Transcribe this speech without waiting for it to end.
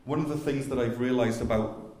One of the things that I've realized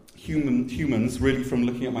about humans, really from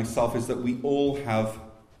looking at myself, is that we all have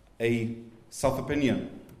a self-opinion.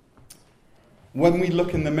 When we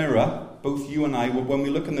look in the mirror, both you and I, when we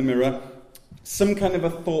look in the mirror, some kind of a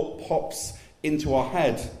thought pops into our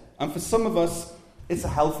head. And for some of us, it's a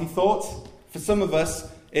healthy thought. For some of us,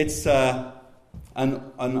 it's a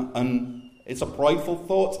prideful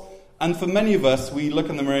thought. And for many of us, we look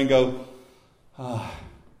in the mirror and go,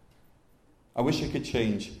 I wish I could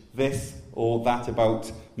change this or that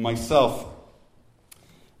about myself.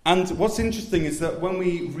 And what's interesting is that when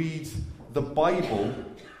we read the Bible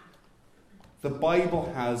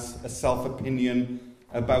has a self-opinion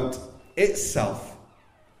about itself.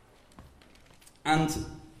 And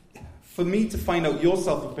for me to find out your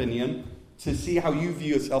self-opinion, to see how you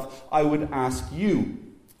view yourself, I would ask you.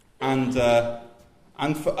 And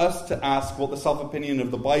for us to ask what the self-opinion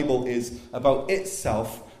of the Bible is about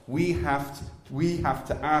itself, we have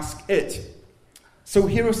to ask it. So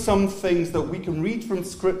here are some things that we can read from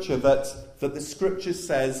Scripture that the Scripture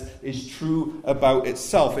says is true about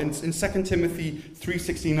itself. In 2 Timothy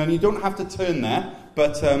 3:16, and you don't have to turn there,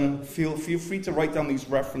 but feel free to write down these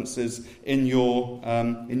references in your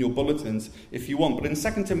bulletins if you want. But in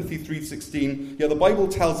 2 Timothy 3:16, the Bible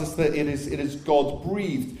tells us that it is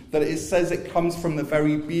God-breathed, that it says it comes from the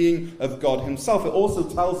very being of God himself. It also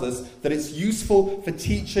tells us that it's useful for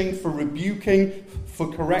teaching, for rebuking, for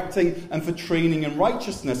correcting, and for training in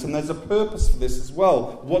righteousness. And there's a purpose for this as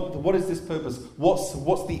well. What is this purpose?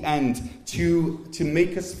 What's the end? To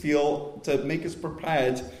make us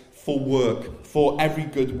prepared for work, for every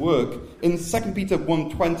good work. In 2 Peter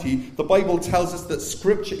 1:20, the Bible tells us that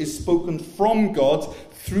Scripture is spoken from God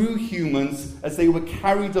through humans as they were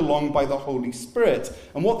carried along by the Holy Spirit.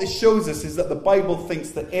 And what this shows us is that the Bible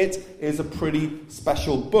thinks that it is a pretty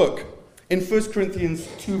special book. In 1 Corinthians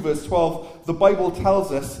 2 verse 12, the Bible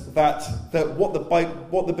tells us that what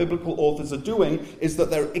the biblical authors are doing is that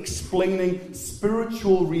they're explaining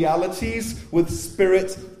spiritual realities with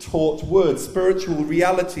Spirit-taught words. Spiritual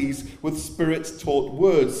realities with Spirit-taught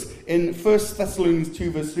words. In 1 Thessalonians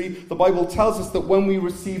 2 verse 3, the Bible tells us that when we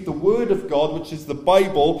receive the Word of God, which is the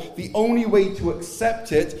Bible, the only way to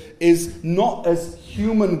accept it is not as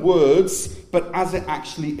human words, but as it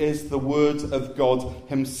actually is the Word of God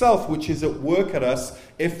himself, which is at work at us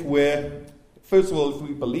if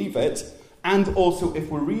we believe it, and also if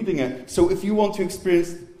we're reading it. So if you want to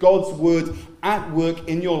experience God's Word at work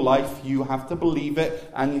in your life, you have to believe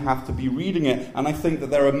it and you have to be reading it. And I think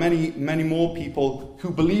that there are many, many more people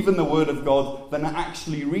who believe in the Word of God than are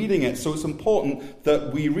actually reading it. So it's important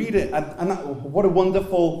that we read it. And what a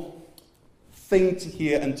wonderful thing to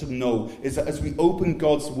hear and to know is that as we open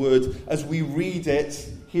God's Word, as we read it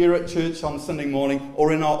here at church on Sunday morning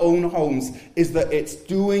or in our own homes, is that it's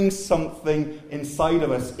doing something inside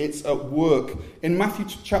of us. It's at work. In Matthew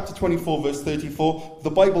chapter 24 verse 34, the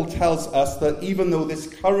Bible tells us that even though this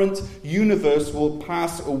current universe will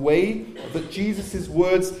pass away, that Jesus'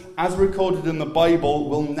 words as recorded in the Bible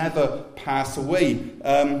will never pass away.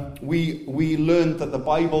 We learned that the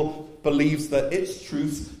Bible believes that its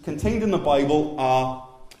truths contained in the Bible are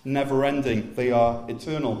never-ending. They are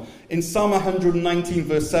eternal. In Psalm 119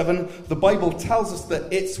 verse 7, the Bible tells us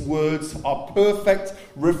that its words are perfect,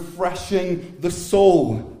 refreshing the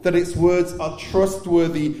soul. That its words are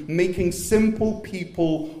trustworthy, making simple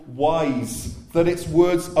people wise. That its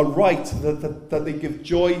words are right, that they give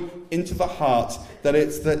joy into the heart, that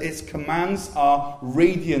its commands are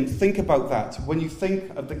radiant. Think about that. When you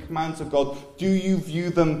think of the commands of God, do you view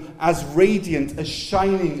them as radiant, as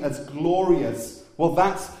shining, as glorious? Well,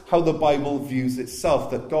 that's how the Bible views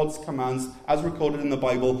itself, that God's commands, as recorded in the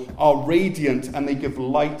Bible, are radiant and they give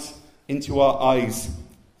light into our eyes.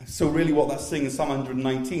 So really what that's saying in Psalm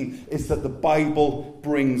 119 is that the Bible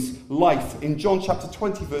brings life. In John chapter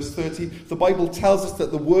 20 verse 30, the Bible tells us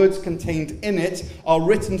that the words contained in it are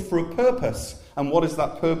written for a purpose. And what is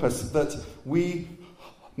that purpose? That we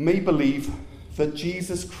may believe that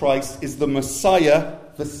Jesus Christ is the Messiah,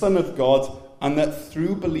 the Son of God, and that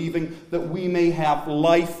through believing that we may have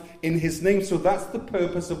life in his name. So that's the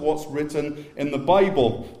purpose of what's written in the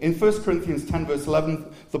Bible. In 1 Corinthians 10 verse 11,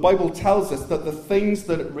 the Bible tells us that the things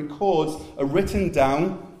that it records are written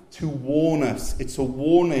down to warn us. It's a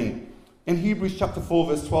warning. In Hebrews chapter 4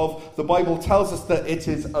 verse 12, the Bible tells us that it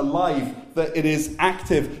is alive, that it is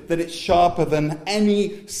active, that it's sharper than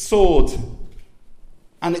any sword.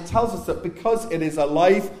 And it tells us that because it is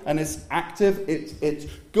alive and is active, it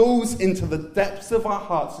goes into the depths of our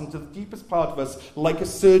hearts, into the deepest part of us, like a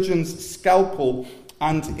surgeon's scalpel,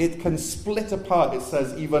 and it can split apart, it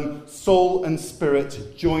says, even soul and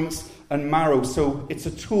spirit, joints and marrow. So it's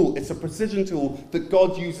a tool, it's a precision tool that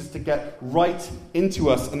God uses to get right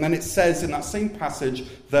into us. And then it says in that same passage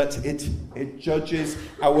that it judges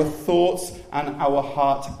our thoughts and our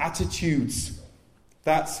heart attitudes.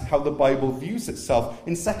 That's how the Bible views itself.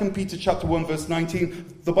 In 2 Peter chapter 1, verse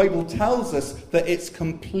 19, the Bible tells us that it's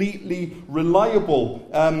completely reliable.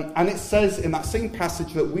 And it says in that same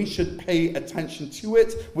passage that we should pay attention to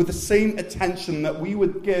it with the same attention that we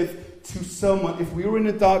would give to someone. If we were in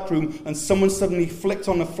a dark room and someone suddenly flicked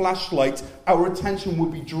on a flashlight, our attention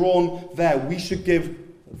would be drawn there. We should give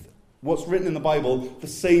what's written in the Bible the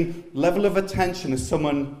same level of attention as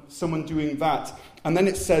someone doing that. And then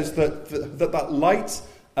it says that light,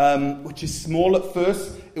 which is small at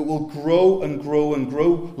first, it will grow and grow and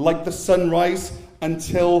grow like the sunrise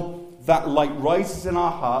until that light rises in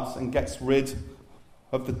our hearts and gets rid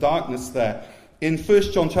of the darkness there. In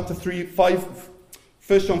 1 John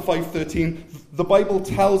 5:13, the Bible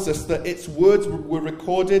tells us that its words were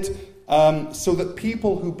recorded so that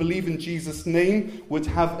people who believe in Jesus' name would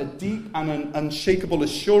have a deep and an unshakable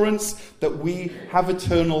assurance that we have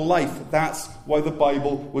eternal life. That's why the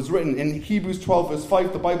Bible was written. In Hebrews 12, verse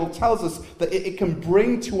 5, the Bible tells us that it can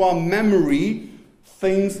bring to our memory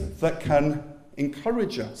things that can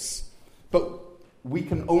encourage us. But we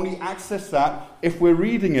can only access that if we're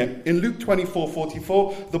reading it. In Luke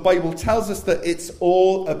 24:44, the Bible tells us that it's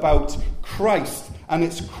all about Christ. And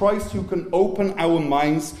it's Christ who can open our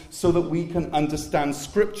minds so that we can understand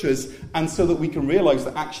scriptures and so that we can realize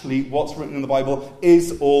that actually what's written in the Bible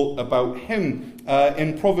is all about him.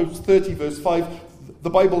 In Proverbs 30, verse 5, the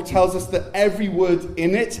Bible tells us that every word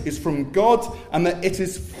in it is from God and that it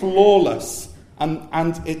is flawless.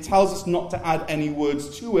 And it tells us not to add any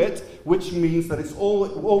words to it, which means that it's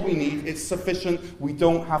all we need. It's sufficient. We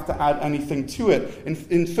don't have to add anything to it.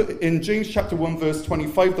 In James chapter 1, verse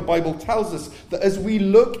 25, the Bible tells us that as we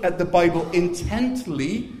look at the Bible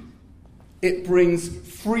intently, it brings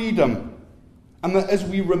freedom. And that as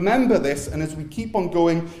we remember this and as we keep on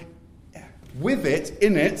going with it,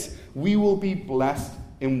 in it, we will be blessed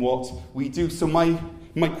in what we do. So my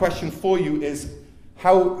question for you is,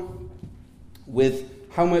 with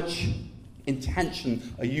how much intention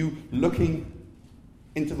are you looking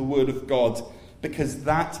into the Word of God? Because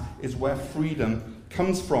that is where freedom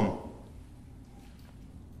comes from.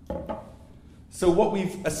 So what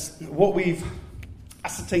we've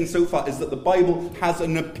ascertained so far is that the Bible has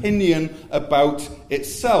an opinion about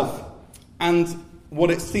itself. And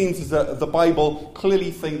what it seems is that the Bible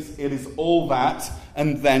clearly thinks it is all that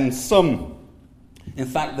and then some. In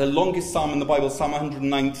fact, the longest psalm in the Bible, Psalm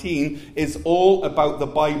 119, is all about the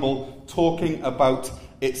Bible talking about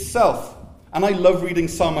itself. And I love reading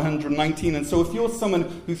Psalm 119. And so if you're someone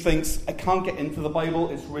who thinks, I can't get into the Bible,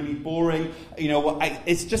 it's really boring,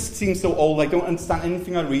 it just seems so old, I don't understand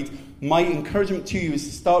anything I read, my encouragement to you is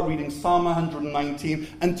to start reading Psalm 119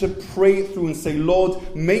 and to pray it through and say, Lord,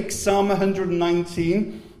 make Psalm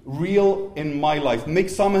 119 real in my life. Make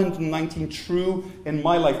Psalm 119 true in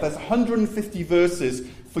my life. There's 150 verses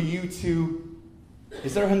for you to...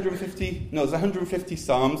 Is there 150? No, there's 150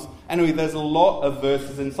 Psalms. Anyway, there's a lot of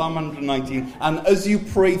verses in Psalm 119. And as you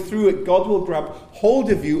pray through it, God will grab hold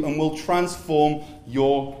of you and will transform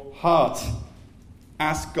your heart.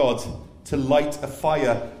 Ask God to light a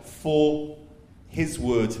fire for his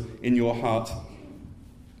word in your heart.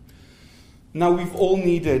 Now, we've all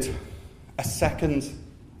needed a second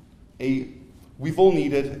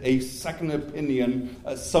opinion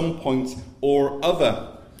at some point or other.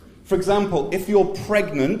 For example, if you're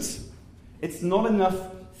pregnant, it's not enough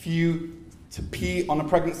for you to pee on a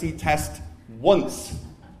pregnancy test once.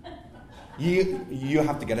 You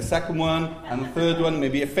have to get a second one, and a third one,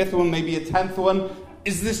 maybe a fifth one, maybe a 10th one.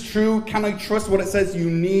 Is this true? Can I trust what it says? You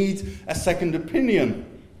need a second opinion.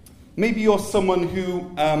 Maybe you're someone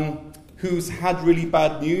who's had really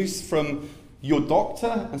bad news from your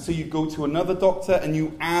doctor, and so you go to another doctor and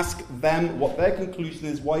you ask them what their conclusion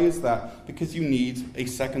is. Why is that? Because you need a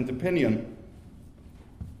second opinion.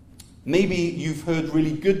 Maybe you've heard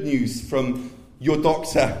really good news from your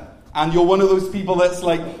doctor, and you're one of those people that's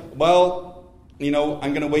like, well,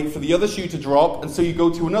 I'm going to wait for the other shoe to drop, and so you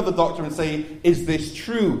go to another doctor and say, is this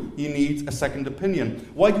true? You need a second opinion.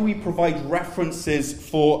 Why do we provide references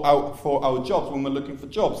for our jobs when we're looking for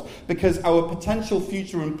jobs? Because our potential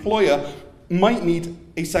future employer might need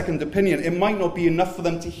a second opinion. It might not be enough for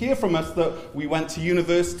them to hear from us that we went to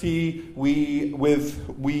university, we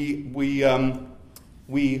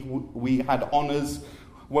had honours,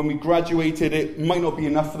 when we graduated, it might not be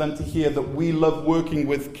enough for them to hear that we love working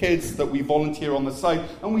with kids, that we volunteer on the side,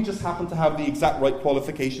 and we just happen to have the exact right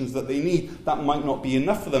qualifications that they need. That might not be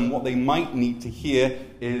enough for them. What they might need to hear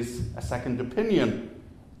is a second opinion.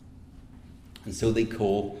 And so they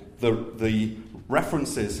call the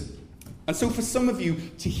references. And so for some of you,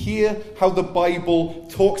 to hear how the Bible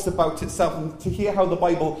talks about itself, and to hear how the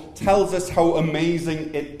Bible tells us how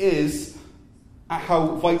amazing it is,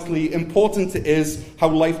 how vitally important it is, how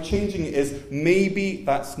life-changing it is, maybe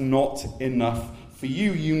that's not enough for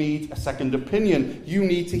you. You need a second opinion. You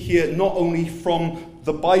need to hear not only from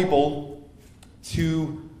the Bible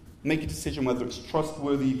to make a decision whether it's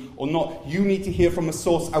trustworthy or not. You need to hear from a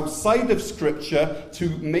source outside of Scripture to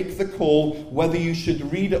make the call whether you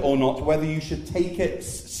should read it or not, whether you should take it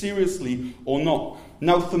seriously or not.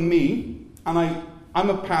 Now for me, and I'm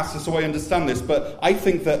a pastor, so I understand this, but I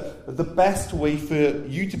think that the best way for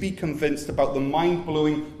you to be convinced about the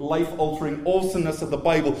mind-blowing, life-altering awesomeness of the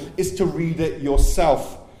Bible is to read it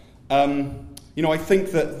yourself. I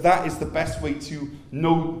think that is the best way to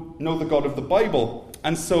know the God of the Bible.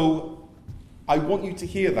 And so I want you to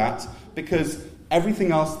hear that, because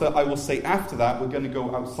everything else that I will say after that, we're going to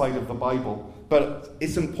go outside of the Bible. But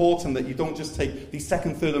it's important that you don't just take these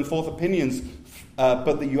second, third, and fourth opinions,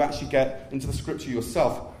 but that you actually get into the Scripture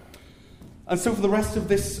yourself. And so for the rest of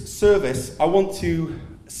this service, I want to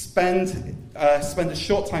spend a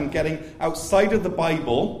short time getting outside of the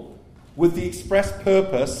Bible with the express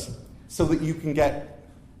purpose so that you can get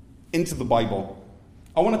into the Bible.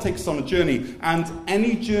 I want to take us on a journey, and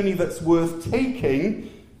any journey that's worth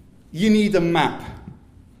taking, you need a map.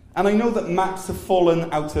 And I know that maps have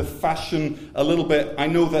fallen out of fashion a little bit. I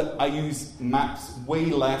know that I use maps way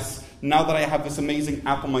less now that I have this amazing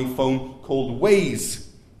app on my phone called Waze.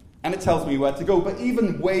 And it tells me where to go. But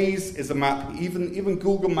even Waze is a map. Even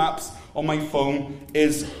Google Maps on my phone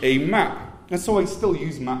is a map. And so I still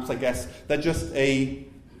use maps, I guess. They're just a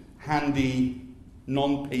handy,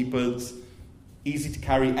 non-papered, easy to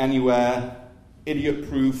carry anywhere,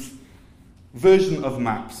 idiot-proof version of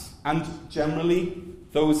maps. And generally,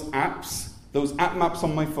 those app maps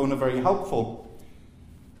on my phone are very helpful.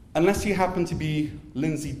 Unless you happen to be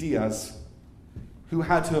Lindsay Diaz, who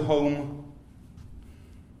had her home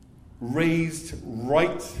razed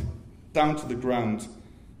right down to the ground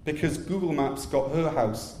because Google Maps got her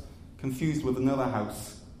house confused with another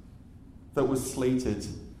house that was slated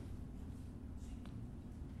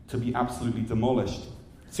to be absolutely demolished.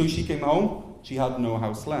 So she came home, she had no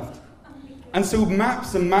house left. And so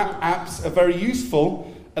maps and map apps are very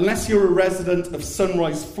useful unless you're a resident of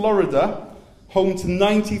Sunrise, Florida, home to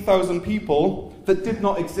 90,000 people that did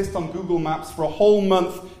not exist on Google Maps for a whole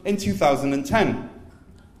month in 2010.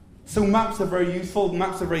 So maps are very useful,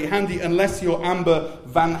 maps are very handy, unless you're Amber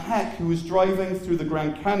Van Heck, who was driving through the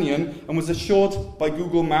Grand Canyon and was assured by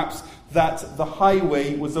Google Maps that the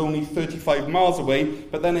highway was only 35 miles away,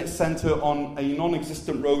 but then it sent her on a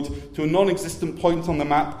non-existent road to a non-existent point on the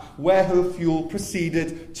map where her fuel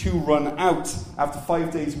proceeded to run out. After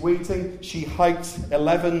 5 days waiting, she hiked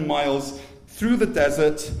 11 miles through the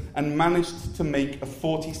desert and managed to make a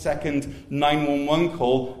 40-second 911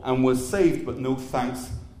 call and was saved, but no thanks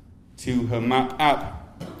to her map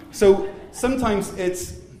app. So sometimes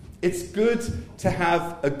it's good to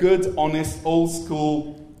have a good, honest,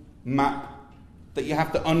 old-school map that you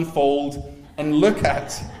have to unfold and look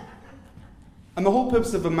at. And the whole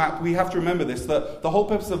purpose of a map, we have to remember this, that the whole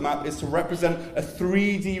purpose of a map is to represent a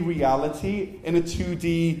 3D reality in a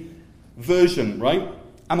 2D version, right?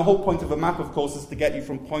 And the whole point of a map, of course, is to get you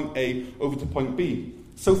from point A over to point B.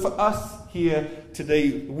 So for us here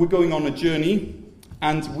today, we're going on a journey,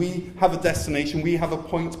 and we have a destination, we have a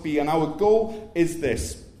point B, and our goal is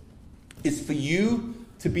this, is for you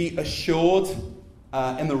to be assured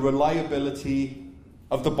in the reliability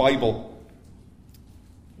of the Bible.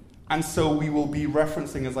 And so we will be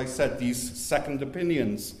referencing, as I said, these second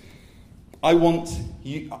opinions. I want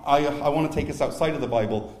to take us outside of the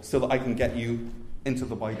Bible so that I can get you into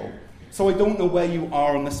the Bible. So I don't know where you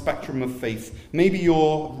are on the spectrum of faith. Maybe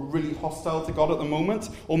you're really hostile to God at the moment,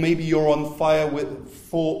 or maybe you're on fire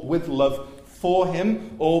with love for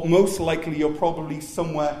Him, or most likely you're probably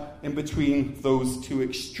somewhere in between those two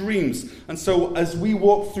extremes. And so as we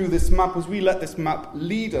walk through this map, as we let this map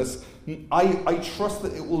lead us, I trust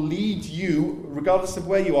that it will lead you, regardless of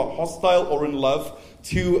where you are, hostile or in love,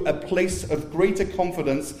 to a place of greater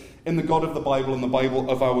confidence in the God of the Bible and the Bible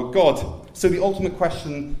of our God. So the ultimate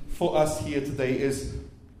question for us here today is,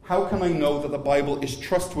 how can I know that the Bible is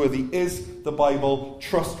trustworthy? Is the Bible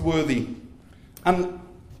trustworthy? And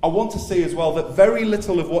I want to say as well that very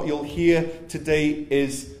little of what you'll hear today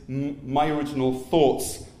is my original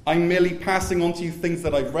thoughts. I'm merely passing on to you things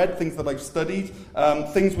that I've read, things that I've studied,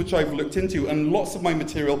 things which I've looked into, and lots of my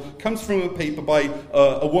material comes from a paper by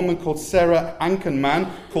a woman called Sarah Ankenman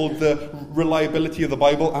called The Reliability of the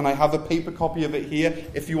Bible, and I have a paper copy of it here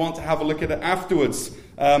if you want to have a look at it afterwards.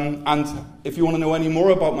 And if you want to know any more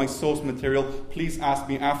about my source material, please ask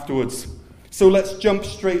me afterwards. So let's jump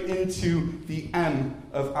straight into the M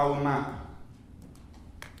of our map.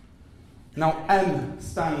 Now, M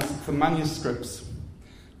stands for manuscripts.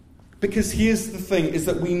 Because here's the thing, is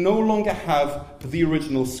that we no longer have the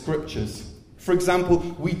original scriptures. For example,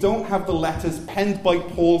 we don't have the letters penned by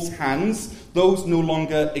Paul's hands. Those no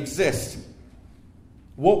longer exist.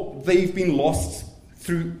 They've been lost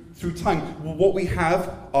through time. What we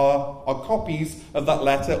have are copies of that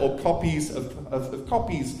letter, or copies of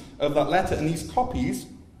copies of that letter. And these copies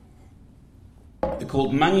are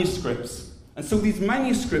called manuscripts. And so these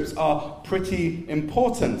manuscripts are pretty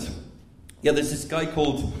important. Yeah, there's this guy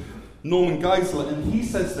called Norman Geisler, and he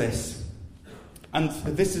says this, and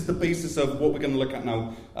this is the basis of what we're going to look at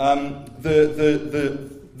now.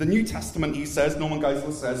 The New Testament, he says, Norman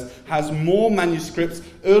Geisler says, has more manuscripts,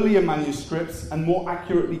 earlier manuscripts, and more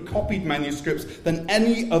accurately copied manuscripts than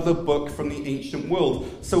any other book from the ancient world.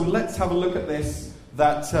 So let's have a look at this,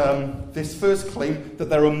 this first claim that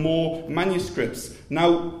there are more manuscripts.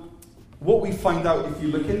 Now, what we find out if you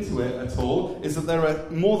look into it at all is that there are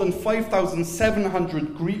more than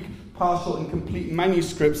 5,700 Greek partial and complete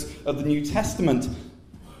manuscripts of the New Testament.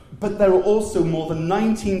 But there are also more than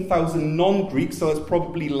 19,000 non-Greek, so that's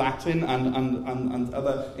probably Latin and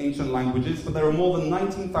other ancient languages, but there are more than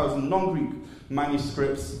 19,000 non-Greek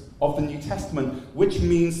manuscripts of the New Testament, which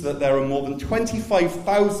means that there are more than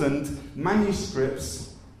 25,000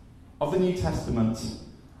 manuscripts of the New Testament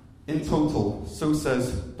in total. So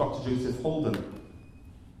says Dr. Joseph Holden.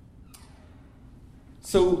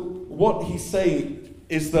 So what he's saying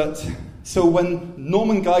is that, so when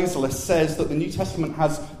Norman Geisler says that the New Testament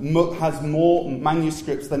has more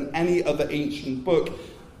manuscripts than any other ancient book,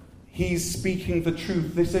 he's speaking the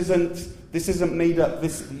truth. This isn't made up.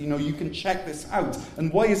 You can check this out.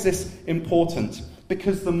 And why is this important?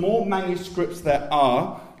 Because the more manuscripts there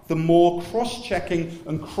are, the more cross-checking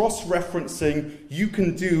and cross-referencing you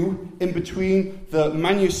can do in between the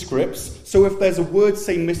manuscripts. So if there's a word,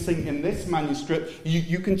 say, missing in this manuscript,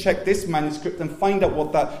 you can check this manuscript and find out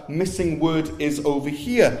what that missing word is over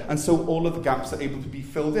here. And so all of the gaps are able to be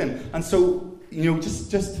filled in. And so,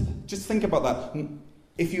 just think about that.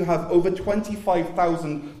 If you have over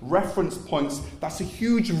 25,000 reference points, that's a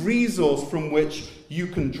huge resource from which you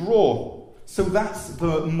can draw. So that's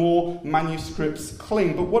the more manuscripts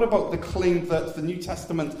claim. But what about the claim that the New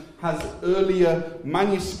Testament has earlier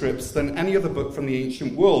manuscripts than any other book from the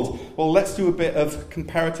ancient world? Well, let's do a bit of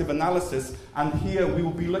comparative analysis. And here we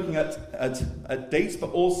will be looking at dates,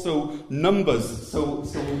 but also numbers. So we'll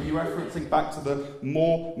be referencing back to the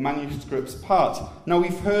more manuscripts part. Now,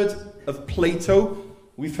 we've heard of Plato.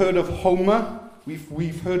 We've heard of Homer.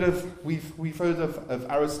 We've heard of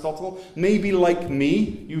Aristotle. Maybe like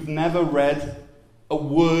me, you've never read a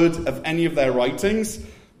word of any of their writings,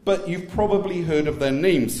 but you've probably heard of their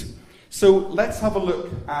names. So let's have a look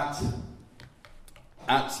at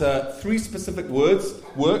three specific works,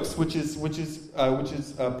 which is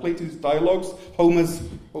Plato's Dialogues, Homer's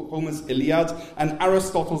Iliad, and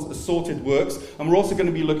Aristotle's assorted works. And we're also going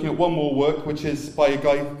to be looking at one more work, which is by a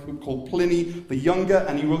guy called Pliny the Younger,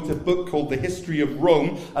 and he wrote a book called The History of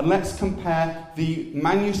Rome. And let's compare the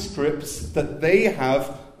manuscripts that they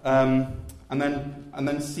have, and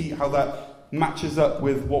then see how that matches up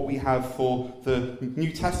with what we have for the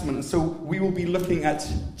New Testament. And so we will be looking at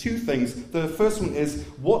two things. The first one is,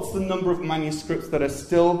 what's the number of manuscripts that are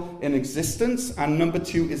still in existence? And number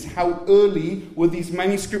two is, how early were these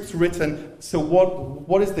manuscripts written? So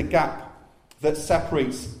what is the gap that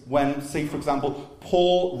separates when, say, for example,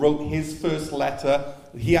 Paul wrote his first letter?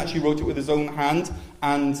 He actually wrote it with his own hand.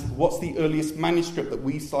 And what's the earliest manuscript that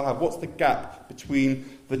we still have? What's the gap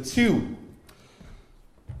between the two?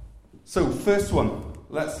 So, first one,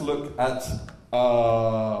 let's look at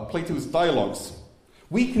Plato's Dialogues.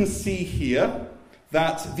 We can see here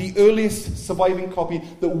that the earliest surviving copy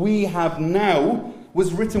that we have now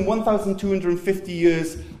was written 1,250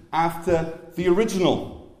 years after the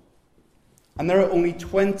original. And there are only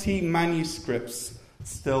 20 manuscripts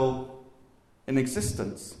still in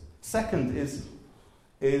existence. Second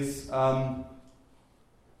is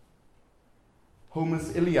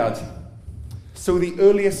Homer's Iliad. So the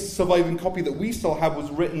earliest surviving copy that we still have was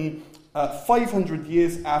written 500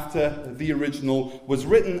 years after the original was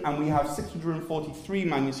written, and we have 643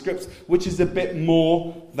 manuscripts, which is a bit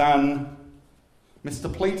more than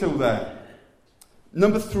Mr. Plato there.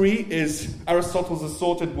 Number 3 is Aristotle's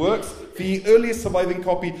Assorted Works. The earliest surviving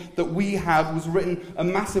copy that we have was written a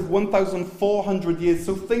massive 1,400 years.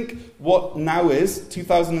 So think what now is,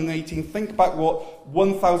 2018, think back what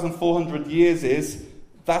 1,400 years is.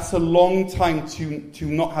 That's a long time to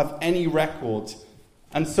not have any record.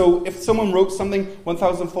 And so if someone wrote something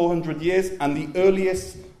 1,400 years and the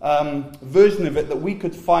earliest version of it that we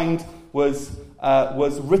could find was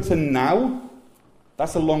written now,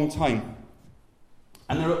 that's a long time.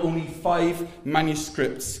 And there are only 5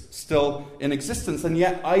 manuscripts still in existence. And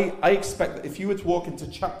yet I expect that if you were to walk into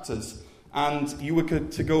chapters and you were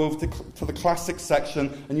to go over to the classics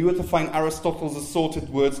section and you were to find Aristotle's Assorted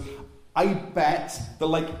Words, I bet that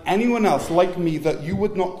like anyone else, like me, that you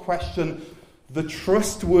would not question the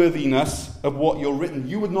trustworthiness of what you're written.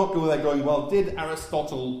 You would not go there going, well, did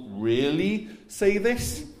Aristotle really say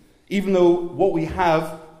this? Even though what we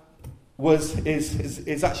have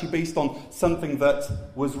is actually based on something that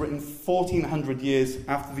was written 1,400 years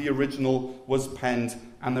after the original was penned,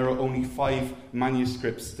 and there are only 5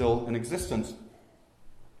 manuscripts still in existence.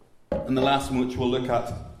 And the last one which we'll look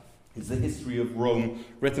at is the history of Rome,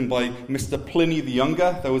 written by Mr. Pliny the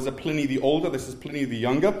Younger. There was a Pliny the Older, this is Pliny the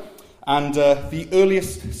Younger. And the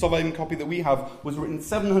earliest surviving copy that we have was written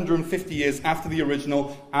 750 years after the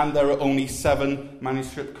original, and there are only 7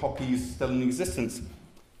 manuscript copies still in existence.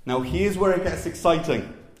 Now here's where it gets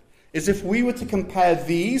exciting, is if we were to compare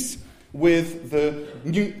these with the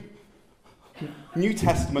New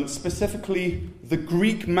Testament, specifically the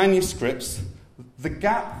Greek manuscripts, the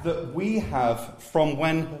gap that we have from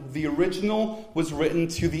when the original was written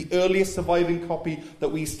to the earliest surviving copy that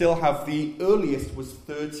we still have, the earliest was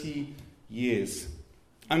 30 years.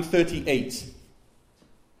 I'm 38.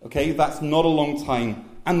 Okay, that's not a long time.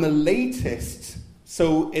 And the latest,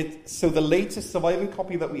 so the latest surviving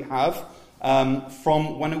copy that we have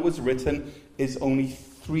from when it was written is only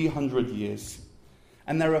 300 years.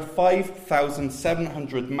 And there are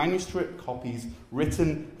 5,700 manuscript copies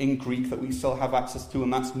written in Greek that we still have access to,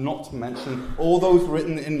 and that's not to mention all those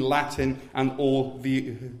written in Latin and all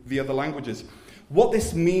the other languages. What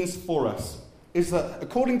this means for us is that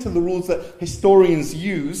according to the rules that historians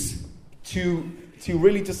use to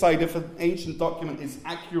really decide if an ancient document is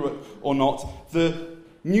accurate or not, the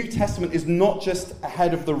New Testament is not just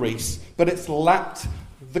ahead of the race, but it's lapped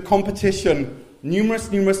the competition numerous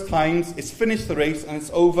times. It's finished the race and it's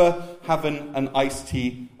over having an iced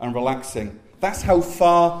tea and relaxing. That's how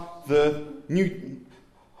far the New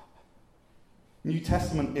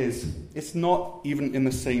Testament is. It's not even in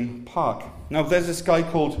the same park. Now there's this guy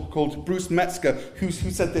called Bruce Metzger who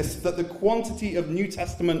said this, that the quantity of New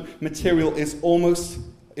Testament material is almost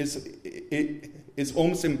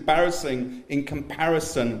embarrassing in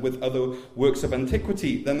comparison with other works of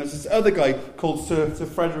antiquity. Then there's this other guy called Sir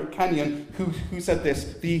Frederick Kenyon who said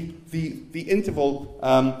this, the interval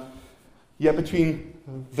between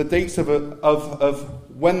the dates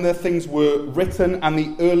of when the things were written and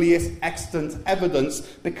the earliest extant evidence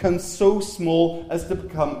becomes so small as to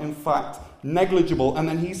become, in fact, negligible. And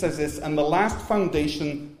then he says this, and the last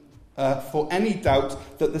foundation for any doubt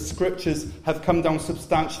that the scriptures have come down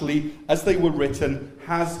substantially as they were written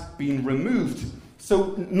has been removed.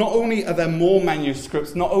 So not only are there more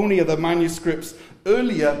manuscripts, not only are the manuscripts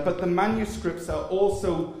earlier, but the manuscripts are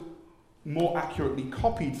also more accurately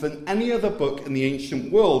copied than any other book in the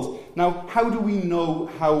ancient world. Now, how do we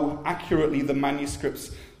know how accurately the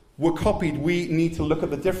manuscripts were copied? We need to look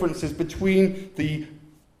at the differences between the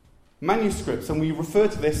manuscripts, and we refer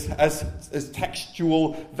to this as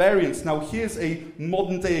textual variants. Now, here's a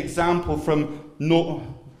modern-day example from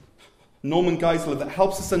Norman Geisler that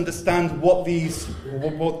helps us understand what these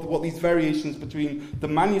variations between the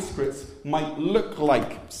manuscripts might look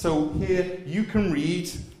like. So here you can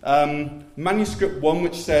read manuscript 1,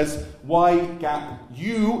 which says, "Y gap,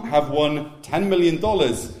 you have won $10 million.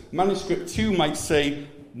 Manuscript 2 might say,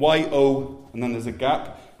 "YO," and then there's a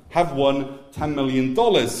gap, "have won $10 million.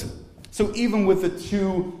 So even with the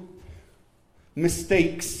 2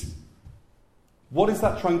 mistakes, what is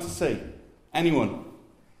that trying to say? Anyone?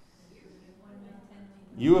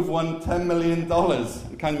 You have won $10 million.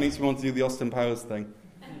 It kind of makes me want to do the Austin Powers thing.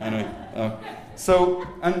 Anyway. So,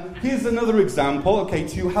 and here's another example, okay,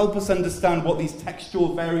 to help us understand what these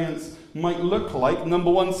textual variants might look like. Number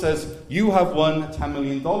 1 says, you have won $10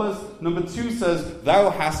 million. Number 2 says, thou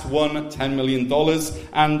hast won $10 million.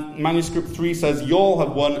 And manuscript 3 says, you'll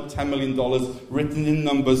have won $10 million, written in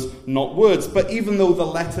numbers, not words. But even though the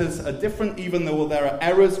letters are different, even though there are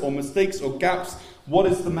errors or mistakes or gaps, what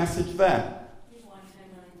is the message there?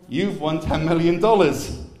 You've won $10 million.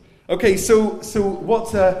 Okay, so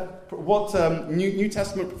what New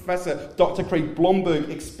Testament professor Dr. Craig Blomberg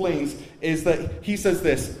explains is that he says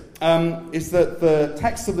this, is that the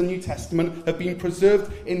texts of the New Testament have been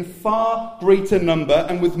preserved in far greater number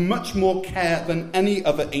and with much more care than any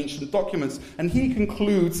other ancient documents. And he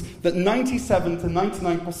concludes that 97 to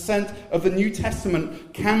 99% of the New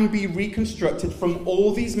Testament can be reconstructed from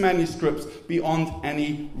all these manuscripts beyond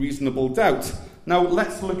any reasonable doubt. Now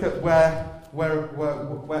let's look at where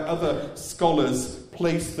other scholars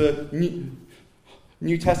place the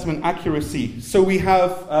New Testament accuracy. So we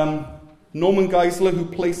have Norman Geisler, who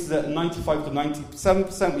places it at 95 to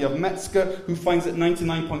 97%. We have Metzger, who finds it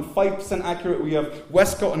 99.5% accurate. We have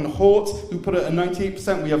Westcott and Hort, who put it at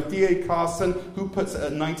 98%. We have D.A. Carson, who puts it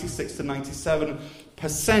at 96 to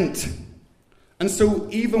 97%. And so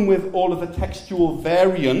even with all of the textual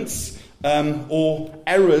variants or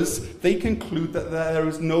errors, they conclude that there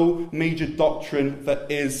is no major doctrine that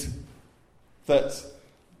is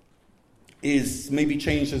maybe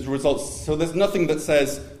changed as a result. So there's nothing that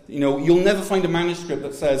says, you'll never find a manuscript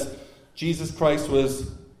that says Jesus Christ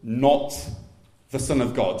was not the Son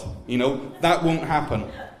of God. That won't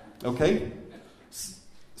happen. Okay?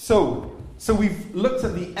 So we've looked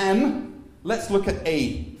at the M. Let's look at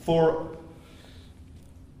A for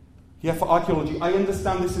archaeology. I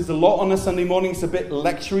understand this is a lot on a Sunday morning. It's a bit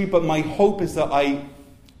lectury, but my hope is that I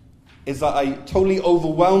totally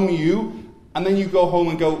overwhelm you, and then you go home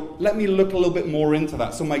and go, let me look a little bit more into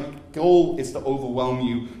that. So my goal is to overwhelm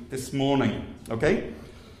you this morning. Okay?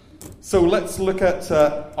 So let's look at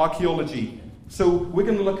archaeology. So we're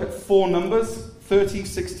going to look at 4 numbers: 30,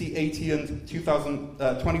 60, 80, and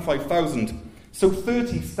 25,000. So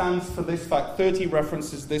 30 stands for this fact, 30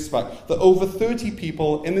 references this fact, that over 30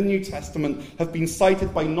 people in the New Testament have been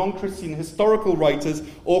cited by non-Christian historical writers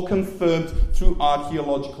or confirmed through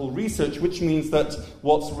archaeological research, which means that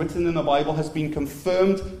what's written in the Bible has been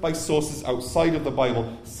confirmed by sources outside of the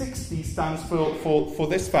Bible. 60 stands for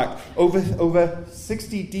this fact. Over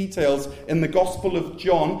 60 details in the Gospel of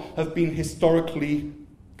John have been historically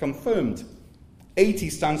confirmed. 80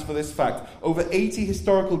 stands for this fact. Over 80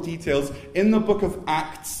 historical details in the book of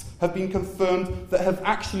Acts have been confirmed that have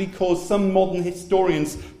actually caused some modern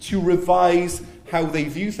historians to revise how they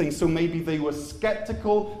view things. So maybe they were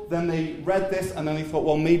skeptical, then they read this, and then they thought,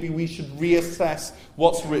 well, maybe we should reassess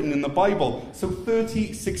what's written in the Bible. So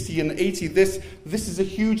 30, 60, and 80, this is a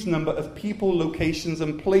huge number of people, locations,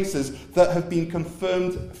 and places that have been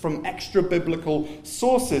confirmed from extra-biblical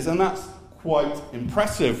sources, and that's quite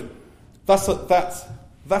impressive. That's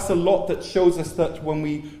a lot that shows us that when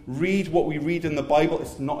we read what we read in the Bible,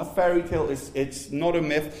 it's not a fairy tale, it's not a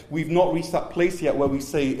myth. We've not reached that place yet where we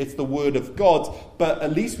say it's the Word of God, but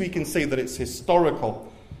at least we can say that it's historical.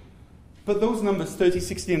 But those numbers, 30,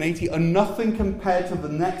 60, and 80, are nothing compared to the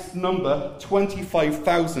next number,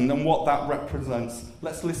 25,000, and what that represents.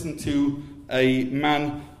 Let's listen to a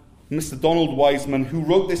man, Mr. Donald Wiseman, who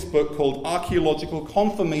wrote this book called Archaeological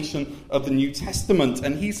Confirmation of the New Testament.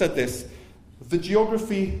 And he said this: the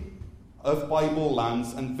geography of Bible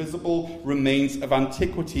lands and visible remains of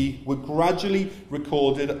antiquity were gradually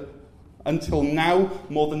recorded until now.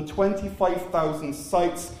 More than 25,000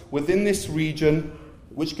 sites within this region,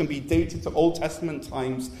 which can be dated to Old Testament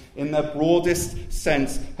times in their broadest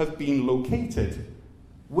sense, have been located.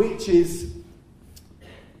 Which is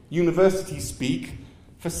university speak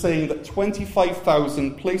for saying that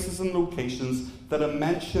 25,000 places and locations that are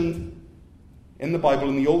mentioned in the Bible,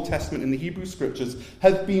 in the Old Testament, in the Hebrew Scriptures,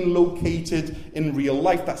 have been located in real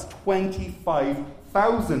life. That's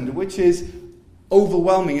 25,000, which is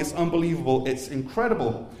overwhelming, it's unbelievable, it's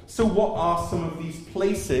incredible. So what are some of these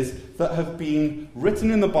places that have been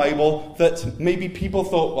written in the Bible that maybe people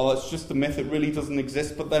thought, well, it's just a myth, it really doesn't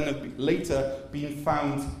exist, but then have later been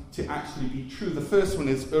found to actually be true? The first one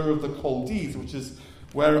is Ur of the Chaldees, which is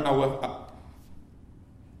where our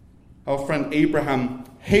friend Abraham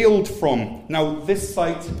hailed from. Now, this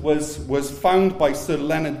site was found by Sir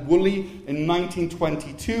Leonard Woolley in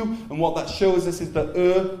 1922, and what that shows us is that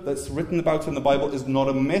that's written about in the Bible is not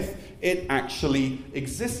a myth. It actually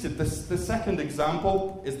existed. The second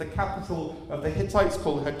example is the capital of the Hittites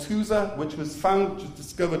called Hattusa, which was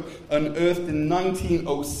discovered, unearthed in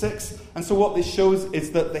 1906. And so what this shows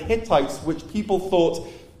is that the Hittites, which people thought,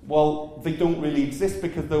 well, they don't really exist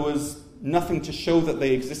because there was nothing to show that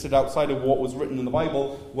they existed outside of what was written in the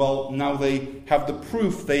Bible. Well, now they have the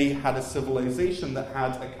proof. They had a civilization that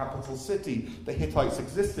had a capital city. The Hittites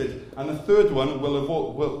existed. And the third one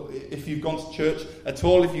if you've gone to church at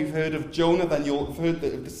all, if you've heard of Jonah, then you'll have heard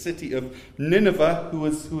of the city of Nineveh, who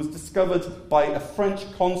was discovered by a French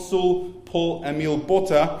consul, Paul-Émile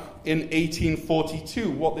Botta, in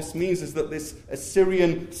 1842. What this means is that this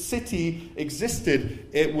Assyrian city existed.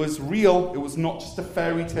 It was real. It was not just a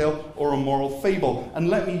fairy tale or a moral fable. And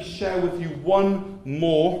let me share with you one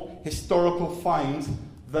more historical find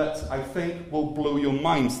that I think will blow your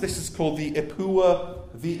minds. This is called the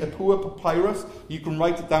Ipuwer Papyrus. You can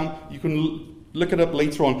write it down. You can look it up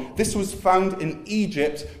later on. This was found in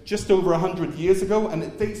Egypt just over 100 years ago, and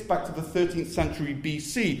it dates back to the 13th century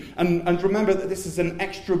BC. And remember that this is an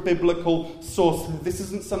extra-biblical source. This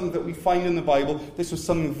isn't something that we find in the Bible. This was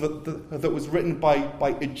something that was written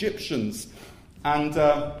by Egyptians. And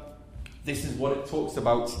this is what it talks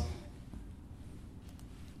about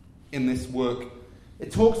in this work.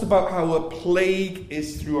 It talks about how a plague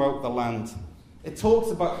is throughout the land. It talks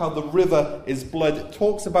about how the river is blood. It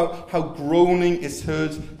talks about how groaning is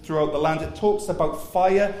heard throughout the land. It talks about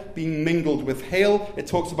fire being mingled with hail. It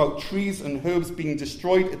talks about trees and herbs being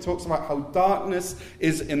destroyed. It talks about how darkness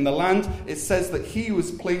is in the land. It says that he who is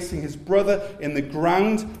placing his brother in the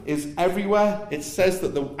ground is everywhere. It says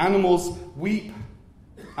that the animals weep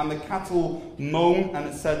and the cattle moan. And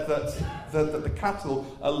it said that the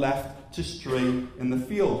cattle are left to stray in the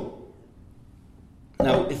field.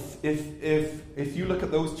 Now, if you look at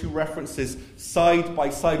those two references side by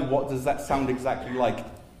side, what does that sound exactly like?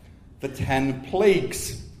 The 10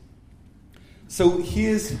 plagues. So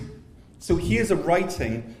here's a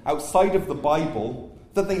writing outside of the Bible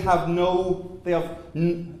that they have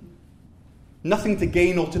nothing to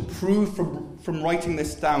gain or to prove from writing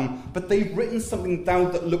this down, but they've written something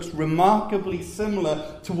down that looks remarkably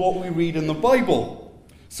similar to what we read in the Bible.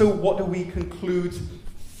 So what do we conclude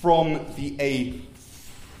from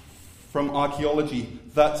from archaeology?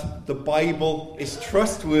 That the Bible is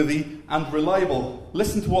trustworthy and reliable.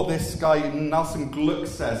 Listen to what this guy, Nelson Gluck,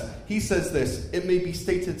 says. He says this: it may be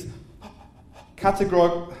stated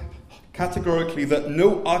categorically that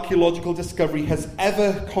no archaeological discovery has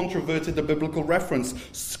ever controverted a biblical reference.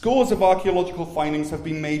 Scores of archaeological findings have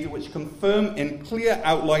been made which confirm in clear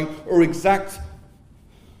outline or exact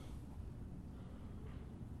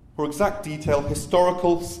detail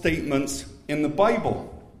historical statements in the Bible.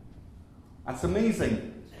 That's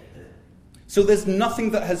amazing. So there's nothing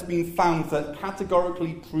that has been found that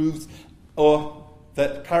categorically proves or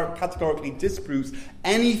that categorically disproves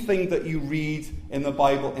anything that you read in the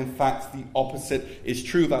Bible. In fact, the opposite is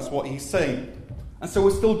true. That's what he's saying. And so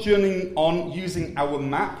we're still journeying on using our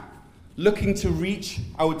map, looking to reach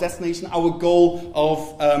our destination, our goal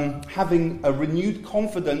of having a renewed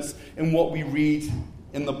confidence in what we read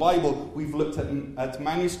in the Bible. We've looked at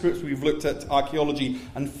manuscripts, we've looked at archaeology,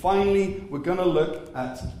 and finally we're going to look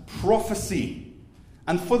at prophecy.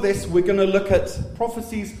 And for this, we're going to look at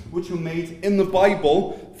prophecies which were made in the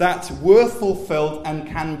Bible that were fulfilled and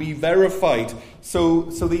can be verified. So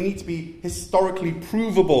they need to be historically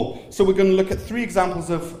provable. So we're going to look at 3 examples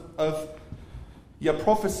of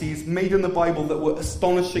prophecies made in the Bible that were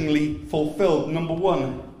astonishingly fulfilled. Number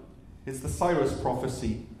 1 is the Cyrus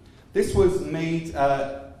prophecy. This was made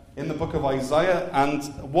in the book of Isaiah, and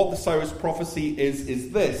what the Cyrus prophecy is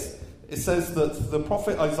this. It says that the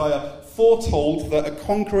prophet Isaiah foretold that a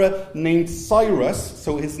conqueror named Cyrus,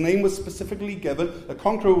 so his name was specifically given, a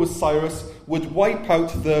conqueror was Cyrus, would wipe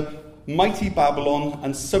out the mighty Babylon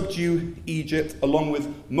and subdue Egypt along with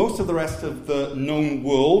most of the rest of the known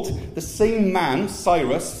world. The same man,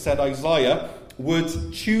 Cyrus, said Isaiah,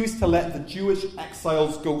 would choose to let the Jewish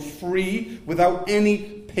exiles go free without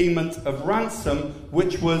any payment of ransom,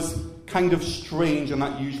 which was kind of strange, and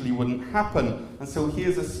that usually wouldn't happen. And so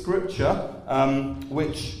here's a scripture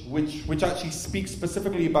which actually speaks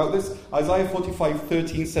specifically about this. Isaiah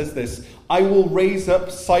 45:13 says this: I will raise up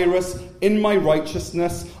Cyrus in my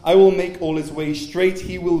righteousness. I will make all his ways straight.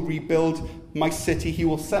 He will rebuild my city. He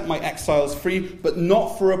will set my exiles free, but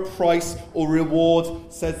not for a price or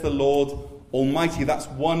reward, says the Lord Almighty. That's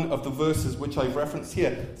one of the verses which I've referenced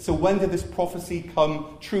here. So when did this prophecy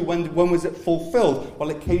come true? When was it fulfilled? Well,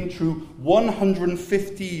 it came true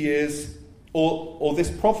 150 years, or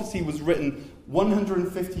this prophecy was written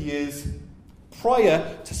 150 years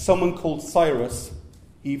prior to someone called Cyrus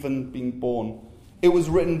even being born. It was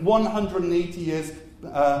written 180 years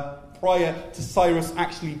prior to Cyrus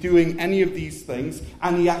actually doing any of these things,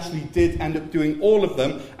 and he actually did end up doing all of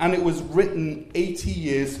them, and it was written 80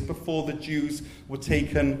 years before the Jews were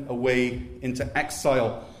taken away into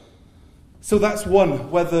exile. So that's one,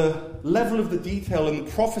 where the level of the detail and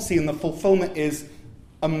the prophecy and the fulfillment is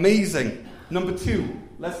amazing. Number two,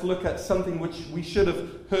 let's look at something which we should have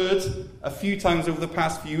heard a few times over the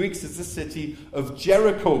past few weeks, is the city of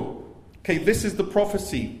Jericho. Okay, this is the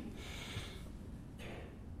prophecy.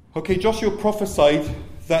 Okay, Joshua prophesied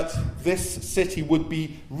that this city would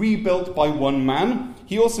be rebuilt by one man.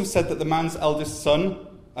 He also said that the man's eldest son,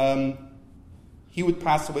 he would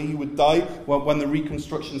pass away, he would die when the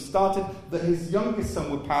reconstruction started, that his youngest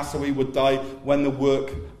son would pass away, would die when the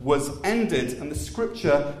work was ended. And the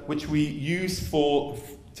scripture which we use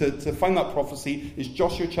to find that prophecy is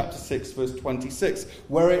Joshua chapter 6, verse 26,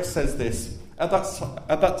 where it says this: At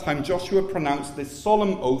that time Joshua pronounced this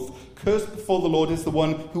solemn oath, "Cursed before the Lord is the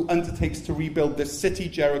one who undertakes to rebuild this city,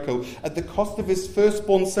 Jericho. At the cost of his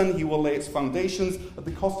firstborn son he will lay its foundations. At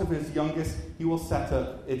the cost of his youngest he will set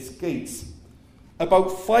up its gates."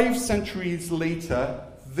 About 5 centuries later,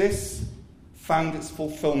 this found its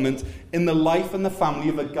fulfillment in the life and the family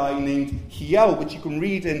of a guy named Hiel, which you can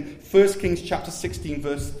read in 1 Kings chapter 16,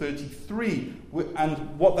 verse 33. And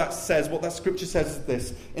what that scripture says is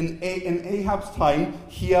this: In Ahab's time,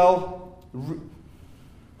 Hiel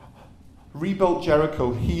rebuilt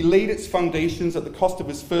Jericho. He laid its foundations at the cost of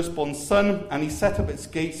his firstborn son, and he set up its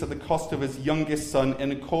gates at the cost of his youngest son,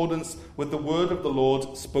 in accordance with the word of the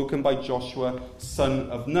Lord spoken by Joshua, son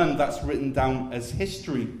of Nun. That's written down as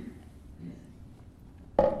history.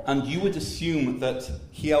 And you would assume that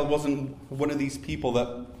Hiel wasn't one of these people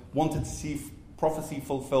that wanted to see prophecy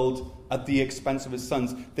fulfilled at the expense of his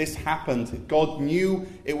sons. This happened. God knew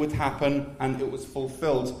it would happen, and it was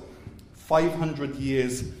fulfilled 500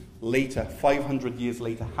 years later,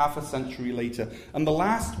 half a century later. And the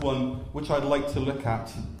last one, which I'd like to look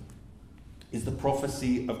at, is the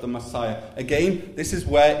prophecy of the Messiah. Again, this is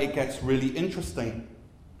where it gets really interesting.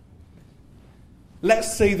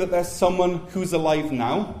 Let's say that there's someone who's alive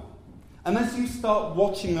now, and as you start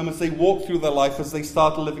watching them as they walk through their life, as they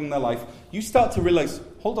start living their life, you start to realize,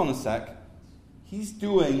 hold on a sec, he's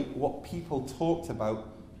doing what people talked about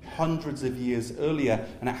hundreds of years earlier,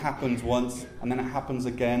 and it happens once, and then it happens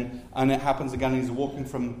again, and it happens again, and he's walking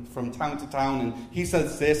from town to town, and he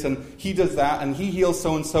says this, and he does that, and he heals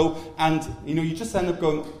so-and-so, and you just end up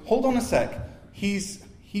going, hold on a sec,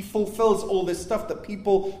 he fulfills all this stuff that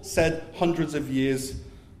people said hundreds of years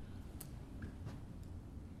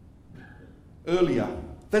earlier.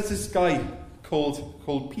 There's this guy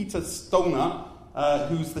called Peter Stoner,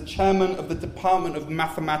 who's the chairman of the Department of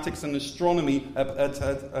Mathematics and Astronomy at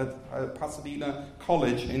Pasadena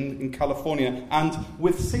College in California. And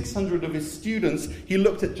with 600 of his students, he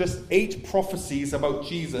looked at just 8 prophecies about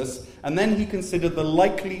Jesus, and then he considered the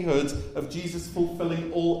likelihood of Jesus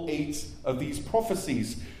fulfilling all 8 of these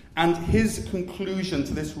prophecies. And his conclusion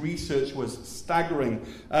to this research was staggering.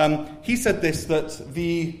 He said this, that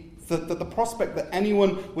the prospect that any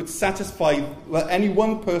one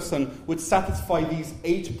person would satisfy these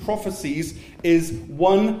 8 prophecies is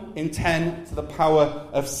 1 in 10 to the power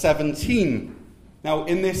of 17. Now,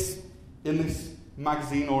 in this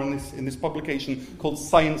magazine, or in this publication called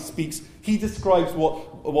Science Speaks, he describes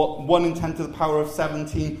what 1 in 10 to the power of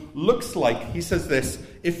 17 looks like. He says this: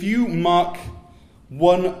 if you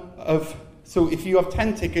have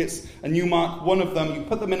 10 tickets and you mark one of them, you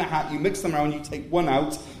put them in a hat, you mix them around, you take one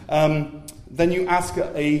out, then you ask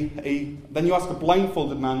a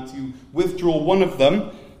blindfolded man to withdraw one of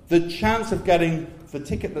them. The chance of getting the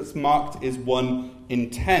ticket that's marked is 1 in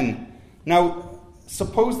 10. Now,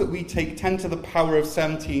 suppose that we take 10 to the power of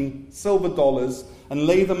 17 silver dollars and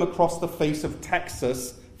lay them across the face of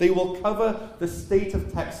Texas. They will cover the state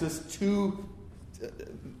of Texas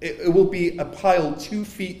it will be a pile 2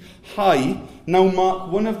 feet high. Now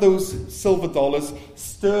mark one of those silver dollars,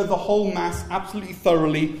 stir the whole mass absolutely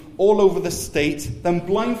thoroughly all over the state, then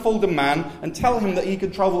blindfold a man and tell him that he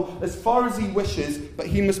can travel as far as he wishes, but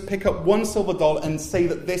he must pick up one silver dollar and say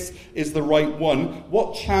that this is the right one.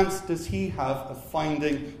 What chance does he have of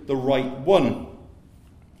finding the right one?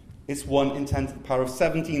 It's 1 in 10 to the power of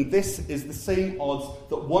 17. This is the same odds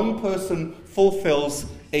that one person fulfills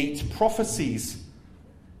 8 prophecies.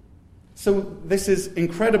 So this is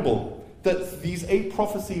incredible. that these 8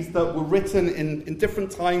 prophecies that were written in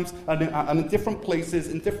different times and in different places,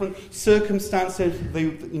 in different circumstances, they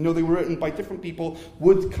were written by different people,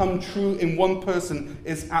 would come true in one person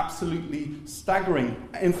is absolutely staggering.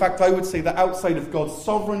 In fact, I would say that outside of God's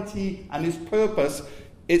sovereignty and his purpose,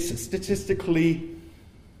 it's statistically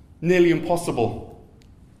nearly impossible.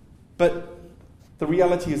 But the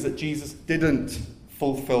reality is that Jesus didn't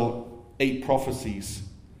fulfill 8 prophecies.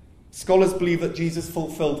 Scholars believe that Jesus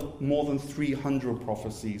fulfilled more than 300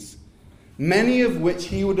 prophecies, many of which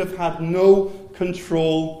he would have had no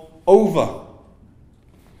control over.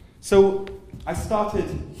 So I started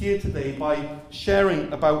here today by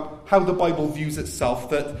sharing about how the Bible views itself,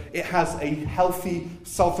 that it has a healthy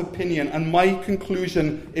self-opinion. And my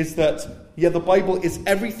conclusion is that, the Bible is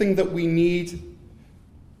everything that we need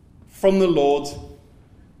from the Lord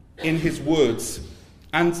in his words.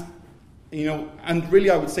 And really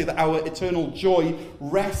I would say that our eternal joy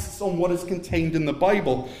rests on what is contained in the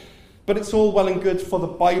Bible. But it's all well and good for the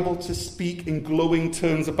Bible to speak in glowing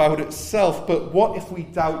terms about itself. But what if we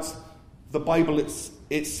doubt the Bible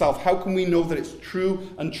itself? How can we know that it's true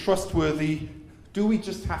and trustworthy? Do we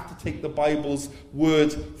just have to take the Bible's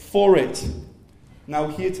word for it? Now,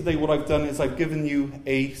 here today, what I've done is I've given you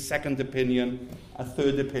a second opinion, a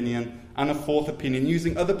third opinion, and a fourth opinion.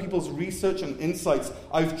 Using other people's research and insights,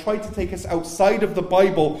 I've tried to take us outside of the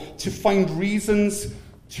Bible to find reasons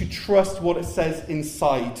to trust what it says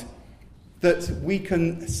inside. That we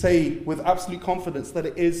can say with absolute confidence that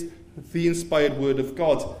it is the inspired word of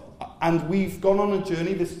God. And we've gone on a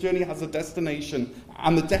journey. This journey has a destination.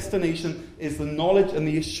 And the destination is the knowledge and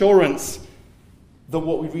the assurance that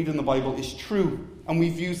what we read in the Bible is true. And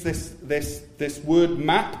we've used this word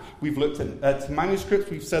map. We've looked at manuscripts.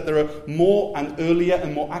 We've said there are more and earlier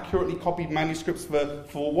and more accurately copied manuscripts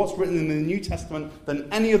for what's written in the New Testament than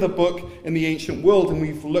any other book in the ancient world. And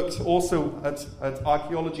we've looked also at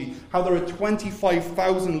archaeology, how there are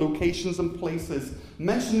 25,000 locations and places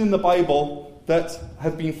mentioned in the Bible that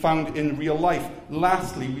have been found in real life.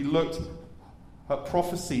 Lastly, we looked at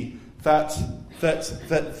prophecy, that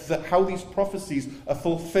how these prophecies are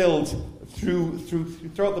fulfilled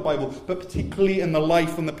throughout the Bible, but particularly in the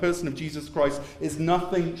life and the person of Jesus Christ, is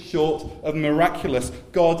nothing short of miraculous.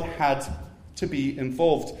 God had to be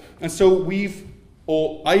involved. And so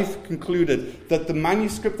I've concluded that the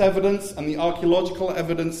manuscript evidence and the archaeological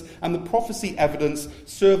evidence and the prophecy evidence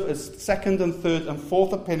serve as second and third and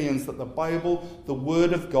fourth opinions that the Bible, the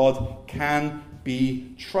Word of God, can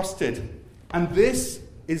be trusted. And this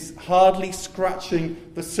is hardly scratching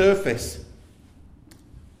the surface.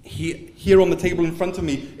 Here on the table in front of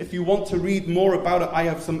me, if you want to read more about it, I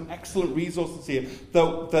have some excellent resources here.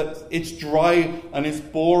 Though that it's dry and it's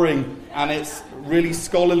boring and it's really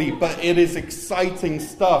scholarly, but it is exciting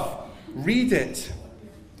stuff. Read it.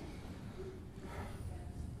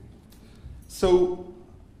 So,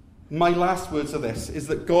 my last words are this, is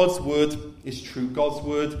that God's word is true. God's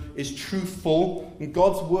word is truthful. And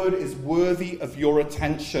God's word is worthy of your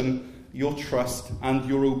attention, your trust, and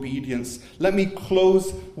your obedience. Let me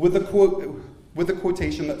close with a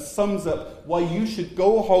quotation that sums up why you should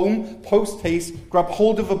go home, post-haste, grab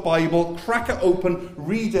hold of a Bible, crack it open,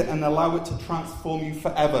 read it, and allow it to transform you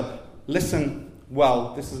forever. Listen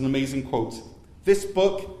well, this is an amazing quote. This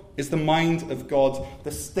book is the mind of God,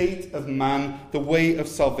 the state of man, the way of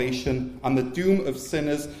salvation, and the doom of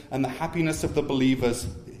sinners, and the happiness of the believers.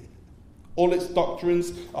 All its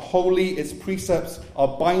doctrines are holy, its precepts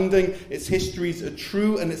are binding, its histories are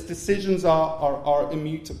true, and its decisions are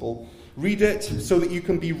immutable. Read it so that you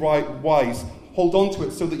can be wise. Hold on to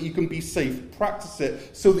it so that you can be safe. Practice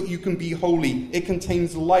it so that you can be holy. It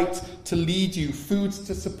contains light to lead you, foods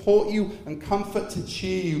to support you, and comfort to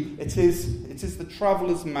cheer you. It is the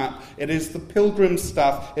traveller's map. It is the pilgrim's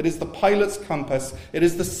staff. It is the pilot's compass. It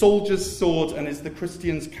is the soldier's sword, and is the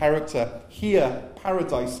Christian's character. Here,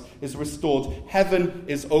 paradise is restored. Heaven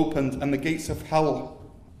is opened, and the gates of hell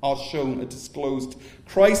are shown, are disclosed.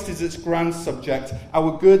 Christ is its grand subject.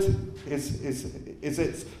 Our good is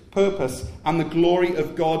its purpose, and the glory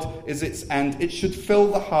of God is its end. It should fill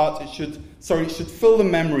the heart. It should fill the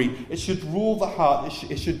memory. It should rule the heart.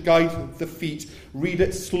 It should guide the feet. Read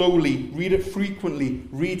it slowly. Read it frequently.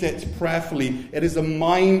 Read it prayerfully. It is a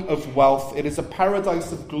mine of wealth. It is a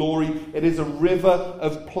paradise of glory. It is a river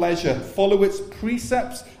of pleasure. Follow its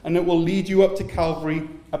precepts, and it will lead you up to Calvary,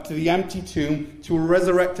 up to the empty tomb, to a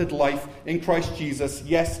resurrected life in Christ Jesus.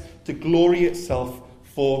 Yes, to glory itself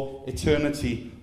for eternity.